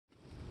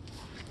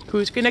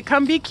Who's gonna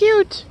come be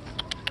cute?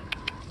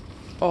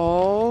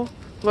 Oh,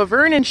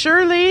 Laverne and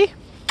Shirley.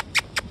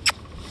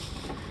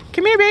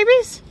 Come here,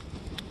 babies.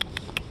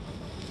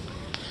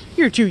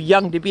 You're too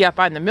young to be up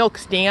on the milk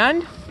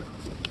stand.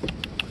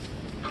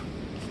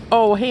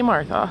 Oh, hey,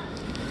 Martha.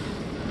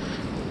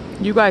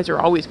 You guys are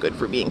always good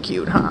for being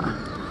cute, huh?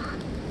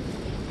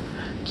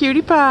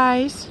 Cutie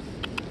pies.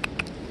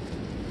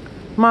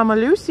 Mama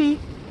Lucy.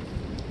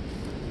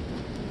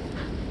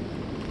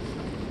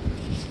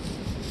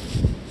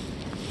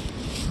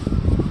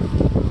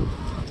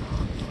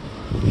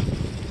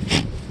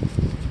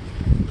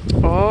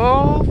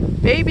 Oh,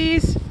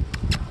 babies.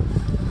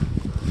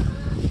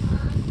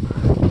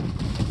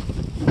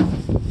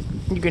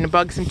 You gonna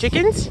bug some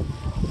chickens?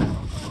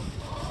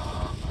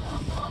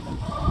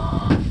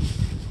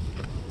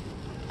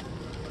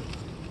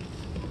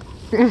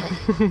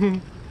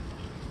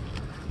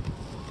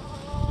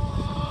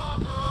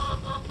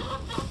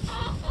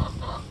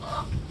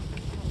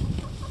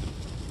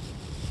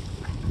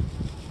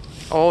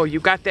 Oh, you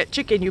got that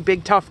chicken, you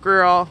big tough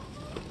girl.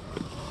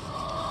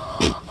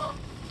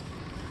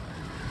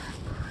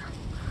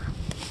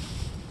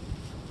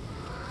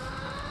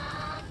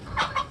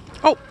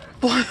 Oh,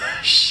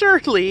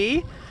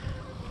 Shirley.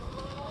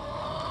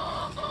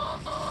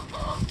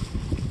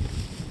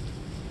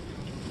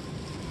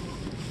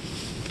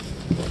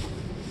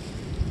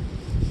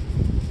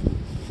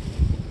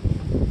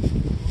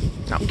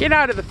 Now get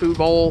out of the food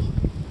bowl.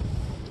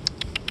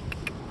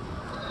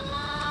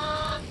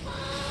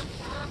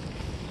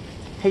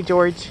 Hey,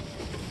 George.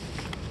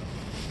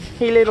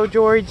 Hey, little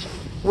George.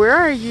 Where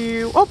are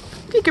you? Oh,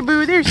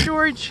 peekaboo, there's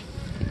George.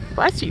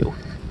 Bless you.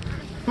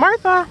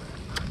 Martha.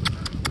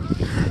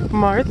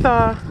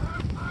 Martha.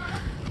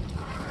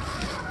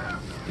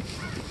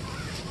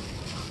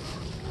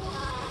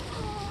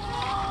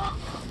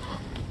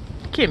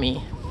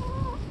 Kimmy.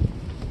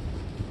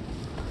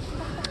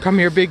 Come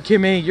here, big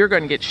Kimmy. You're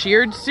gonna get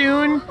sheared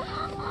soon.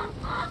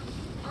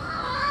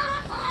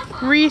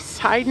 Reese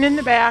hiding in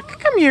the back.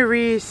 Come here,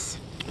 Reese.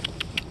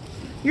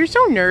 You're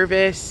so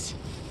nervous.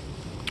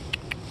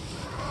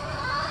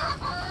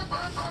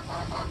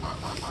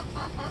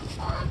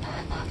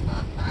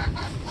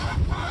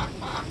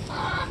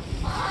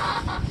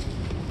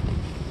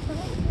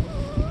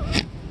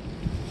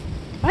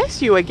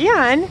 Bless you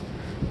again.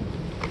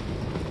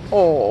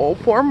 Oh,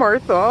 poor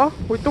Martha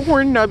with the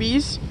horn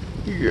nubbies.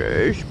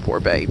 Yes, poor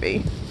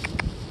baby.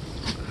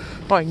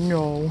 I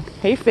know.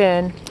 Hey,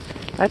 Finn.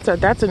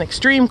 That's an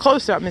extreme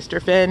close-up,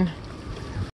 Mr. Finn.